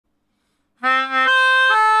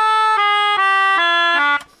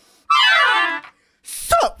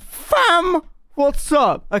What's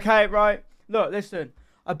up? Okay, right. Look, listen.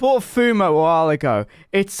 I bought a Fumo a while ago.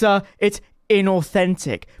 It's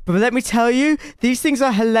inauthentic. But let me tell you, these things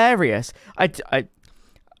are hilarious. I do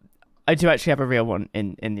actually have a real one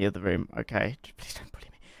in the other room. Okay, please don't bully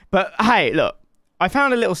me. But hey, look. I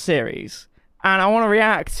found a little series, and I want to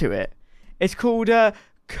react to it. It's called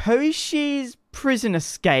Koishi's Prison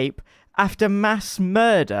Escape After Mass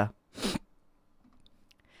Murder.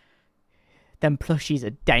 Them plushies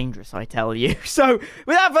are dangerous, I tell you. So,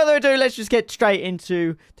 without further ado, let's just get straight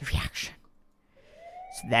into the reaction.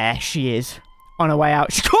 So there she is, on her way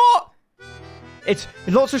out. She's caught! It's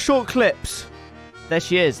lots of short clips. There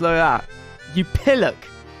she is, look at that. You pillock.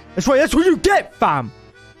 That's right, that's what you get, fam.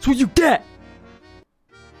 That's what you get.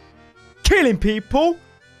 Killing people.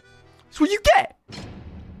 That's what you get.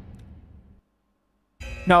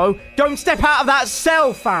 No, don't step out of that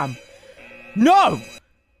cell, fam. No.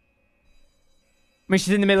 I mean,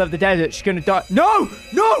 she's in the middle of the desert. She's gonna die. No!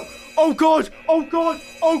 No! Oh, God! Oh, God!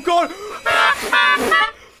 Oh, God!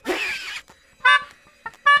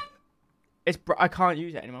 I can't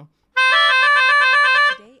use it anymore.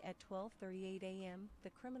 Today at 12:38 a.m., the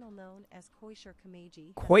criminal known as Koishi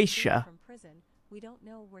Komeiji from prison. We don't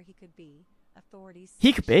know where he could be. Authorities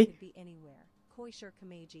he could be anywhere. Koishi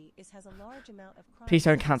Komeiji has a large amount of crime. Please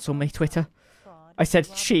don't cancel me, Twitter. Fraud, I said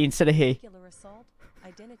she instead of he. Assault,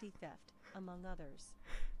 identity theft, among others.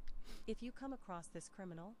 If you come across this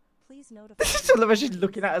criminal, please notify. I love how she's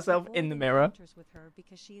looking at herself in the mirror. With her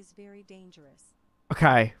because she is very dangerous.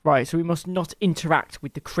 Okay, right. So we must not interact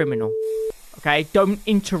with the criminal. Okay, don't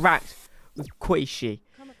interact with Koishi.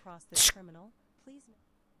 Come across this criminal, please.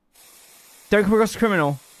 Don't come across the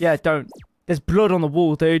criminal. Yeah, don't. There's blood on the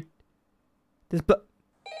wall, dude. There's blood.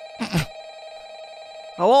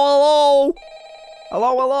 Hello, hello.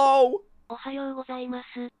 Hello, hello.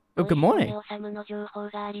 Oh, good morning.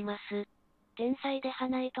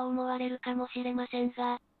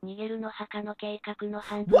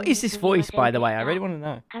 What is this voice, by the way? I really want to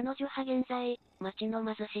know.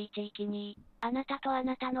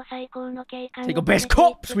 Take your best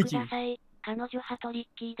cops with you.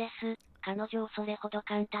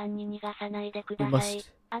 We must.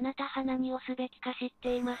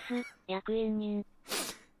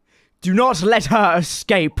 Do not let her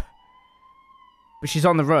escape. But she's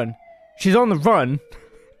on the run. She's on the run.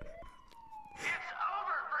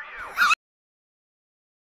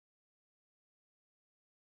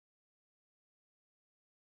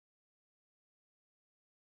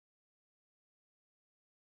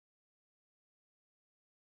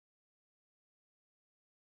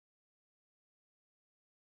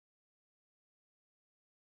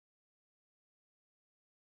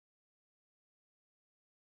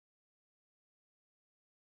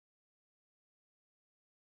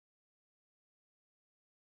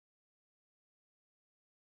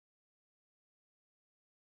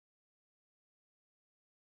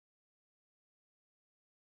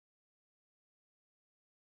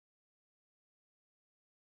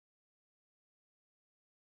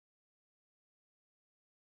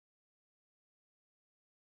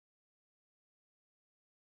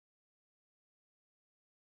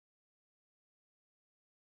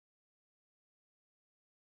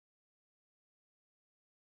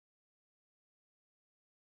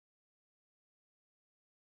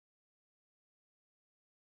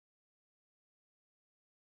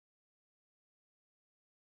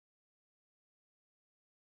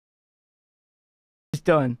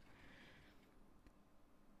 Done.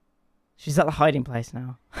 She's at the hiding place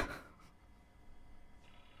now.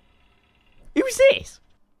 Who's this?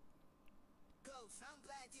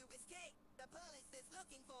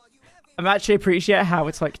 I'm actually appreciate how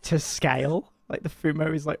it's like to scale. Like the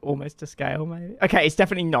Fumo is like almost to scale, maybe. Okay, it's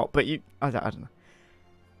definitely not, but you I don't know.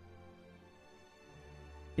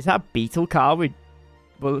 Is that a Beetle car with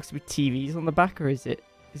what looks to be TVs on the back, or is it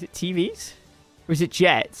TVs? Or is it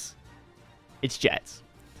jets? It's jets.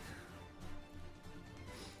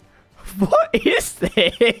 What is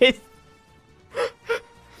this?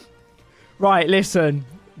 Right, listen.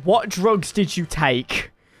 What drugs did you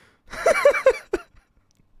take?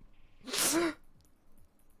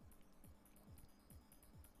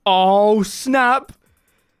 Oh, snap.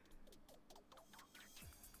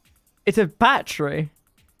 It's a battery.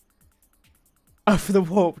 Oh, for the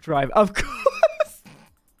warp drive. Of course.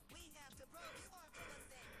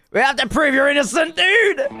 We have to prove you're innocent,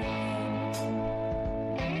 dude!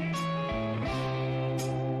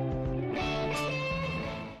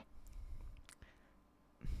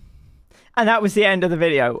 And that was the end of the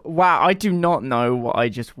video. Wow, I do not know what I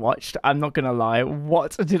just watched. I'm not gonna lie.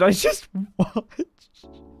 What did I just watch?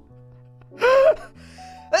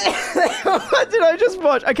 What did I just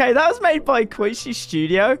watch? Okay, that was made by Koishi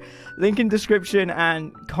Studio. Link in description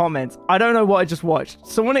and comments. I don't know what I just watched.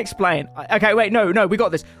 Someone explain. Okay, wait, no, we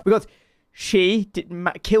got this. She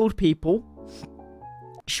killed people.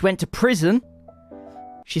 She went to prison.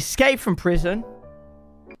 She escaped from prison.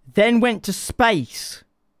 Then went to space.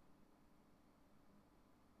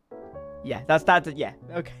 Yeah, that's that. Yeah,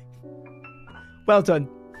 okay. Well done.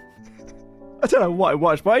 I don't know what I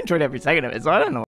watched, but I enjoyed every second of it, so I don't know.